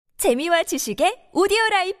재미와 지식의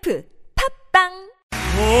오디오라이프 팝빵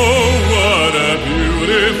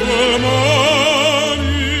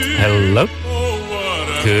Hello.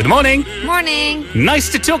 Good morning. Morning.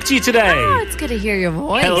 Nice to talk to you today. Oh, it's good to hear your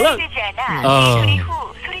voice. Hello.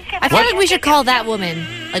 Oh. I feel like we should call that woman.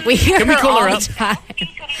 Like we hear Can we her call all her the up? time.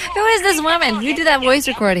 Who is this woman? You do that voice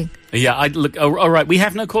recording. Yeah, all right, we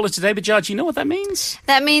have no caller today, but Judge, you know what that means?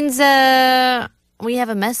 That means we have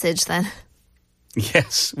a message then.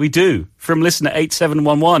 Yes, we do. From listener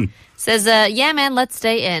 8711. Says, yeah, man, let's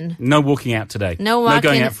stay in. No walking out today. No walking. No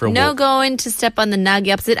going out for a no walk. going to step on the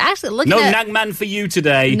nuggy opposite. Actually, look No at that. nagman for you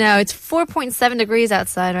today. No, it's 4.7 degrees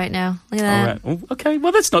outside right now. Look at that. All right. Oh, okay,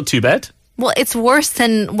 well, that's not too bad. Well, it's worse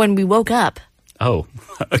than when we woke up. Oh,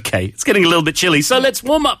 okay. It's getting a little bit chilly, so let's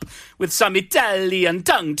warm up with some Italian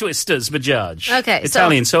tongue twisters, Bajaj. Okay,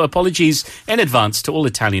 Italian, so apologies in advance to all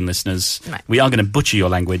Italian listeners. Right. We are going to butcher your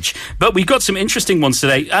language. But we've got some interesting ones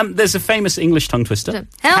today. There's a famous English tongue twister.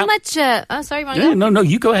 How much... oh, sorry, want to go? No,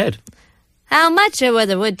 you go ahead. How much would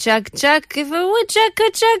a woodchuck chuck if a woodchuck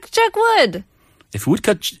could chuck wood? If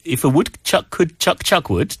a woodchuck could chuck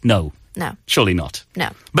wood, no. No. Surely not. No.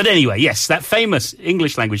 But anyway, yes, that famous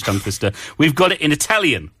English language tongue twister. We've got it in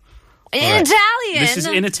Italian. In All right. Italian? This is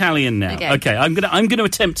in Italian now. Okay. I'm gonna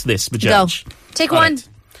attempt this, Go. Bajaj. Take All one. right.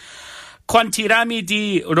 Quanti rami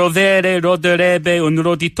di rovere roderebbe un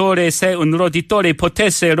roditore se un roditore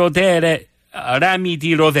potesse rodere rami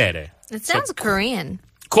di rovere? It sounds Korean.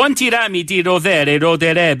 Quanti rami di rovere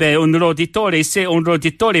roderebbe un roditore se un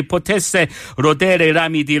roditore potesse rodere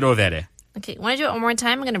rami di rovere? Okay, want to do it one more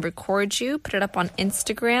time? I'm going to record you, put it up on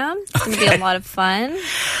Instagram. It's going to be a lot of fun.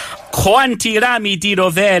 Quanti rami di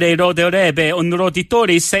rovere roderebbe un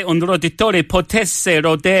roditore se un roditore potesse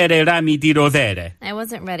rodere rami di rovere? I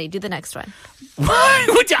wasn't ready. Do the next one. Why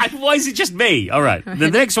is it just me? All right. The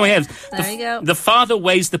next one we have. There you go. The father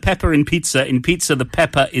weighs the pepper in pizza. In pizza, the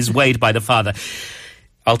pepper is weighed by the father.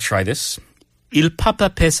 I'll try this. Il papa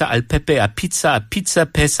pesa al pepe a pizza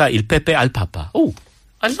pesa il pepe al papa. Oh,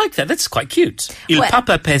 I like that. That's quite cute. Il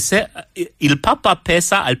papa pesa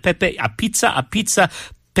al pepe a pizza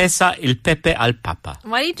pesa il pepe al papa.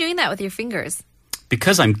 Why are you doing that with your fingers?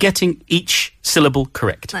 Because I'm getting each syllable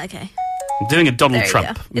correct. Okay. I'm doing a Donald There you Trump.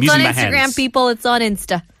 go. I'm It's using on my Instagram, hands. people. It's on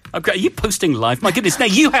Insta. Okay, are you posting live? My goodness, now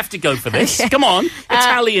you have to go for this. Okay. Come on,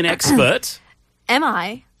 Italian expert. Am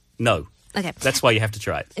I? No, Okay. that's why you have to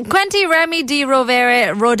try it. Quanti rami di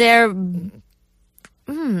rovere roderebbe?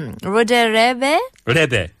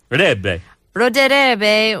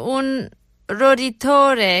 Roderebbe un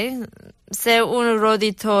roditore se un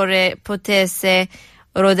roditore potesse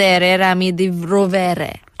rodere rami di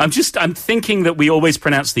rovere. I'm thinking that we always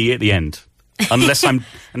pronounce the E at the end. Unless I'm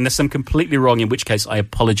completely wrong, in which case I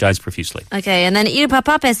apologize profusely. Okay, and then il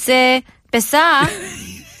papa pesa.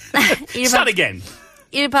 Start again.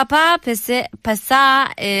 Il papa pesa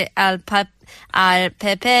al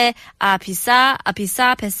pepe a pisa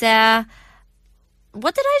pesa.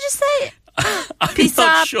 What did I just say? I'm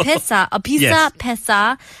not sure. Pesa Yes.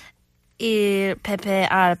 pesa il pepe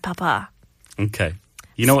al papa. Okay.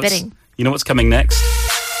 You know Spitting. what's coming next?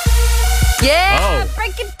 Yeah, Oh.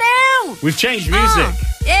 break it down. We've changed music.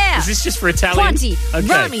 Yeah. Is this just for Italian? Quanti Okay.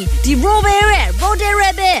 rami di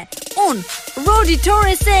roderebbe un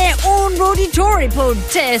roditore se un roditore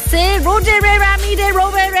potesse rodere rami di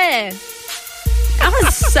rovere. That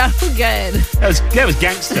was so good. That was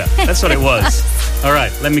gangster. That's what it was. All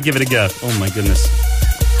right, let me give it a go. Oh my goodness.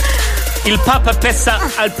 Il papa pesa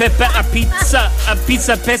al pepe a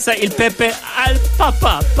pizza pesa il pepe al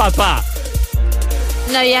papa.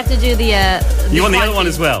 No, you have to do the You want the other quanti. one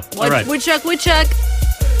as well? All right. Woodchuck.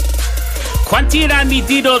 Quanti rami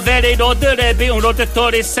di rovere roderebbe un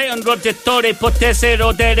rotatore se un rotatore potesse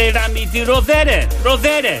rodere rami di rovere?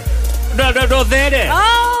 Rovere.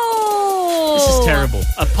 Oh! This is terrible.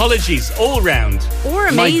 Apologies all round. Or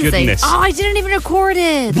amazing. My goodness. Oh, I didn't even record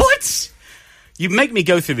it. What? You make me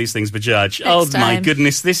go through these things, Bajaj. Oh, my time.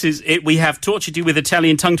 goodness. This is it. We have tortured you with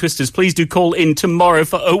Italian tongue twisters. Please do call in tomorrow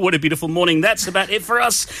for Oh, What a Beautiful Morning. That's about it for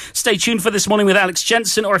us. Stay tuned for This Morning with Alex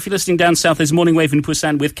Jensen, or if you're listening down south, there's Morning Wave in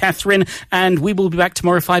Busan with Catherine, and we will be back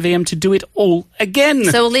tomorrow at 5 a.m. to do it all again.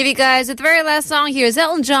 So we'll leave you guys with the very last song. Here's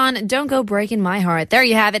Elton John, Don't Go Breaking My Heart. There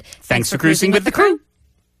you have it. Thanks for cruising with the crew.